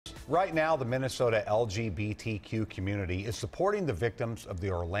Right now, the Minnesota LGBTQ community is supporting the victims of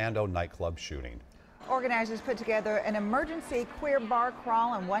the Orlando nightclub shooting. Organizers put together an emergency queer bar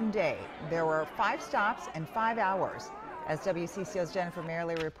crawl in one day. There were 5 stops in 5 hours. As WCCO's Jennifer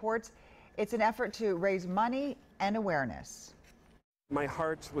Mayerle reports, it's an effort to raise money and awareness. My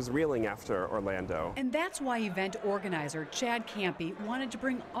heart was reeling after Orlando. And that's why event organizer Chad Campy wanted to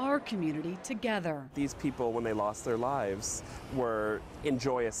bring our community together. These people, when they lost their lives, were in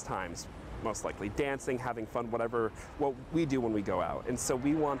joyous times, most likely, dancing, having fun, what we do when we go out. And so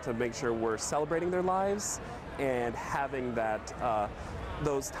we want to make sure we're celebrating their lives and having that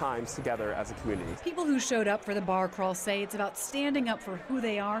those times together as a community. People who showed up for the bar crawl say it's about standing up for who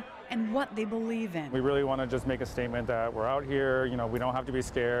they are and what they believe in. We really want to just make a statement that we're out here, we don't have to be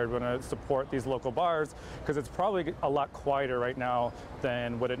scared. We're going to support these local bars because it's probably a lot quieter right now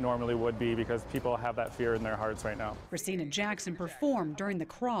than what it normally would be because people have that fear in their hearts right now. Christina Jackson performed during the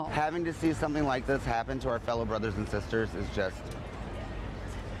crawl. Having to see something like this happen to our fellow brothers and sisters is just,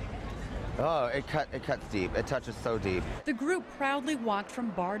 oh, it cuts deep. It touches so deep. The group proudly walked from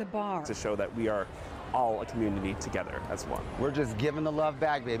bar to bar to show that we are all a community together as one. We're just giving the love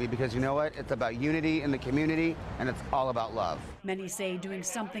back, baby, because you know what? It's about unity in the community, and it's all about love. Many say doing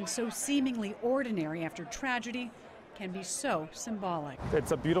something so seemingly ordinary after tragedy can be so symbolic.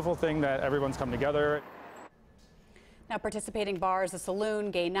 It's a beautiful thing that everyone's come together. Now, participating bars, the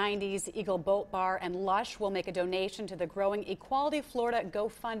Saloon, Gay 90s, Eagle Boat Bar, and Lush will make a donation to the growing Equality Florida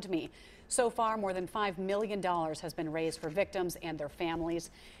GoFundMe. So far, more than $5 million has been raised for victims and their families,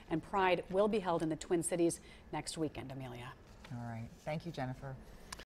 and Pride will be held in the Twin Cities next weekend, Amelia. All right. Thank you, Jennifer.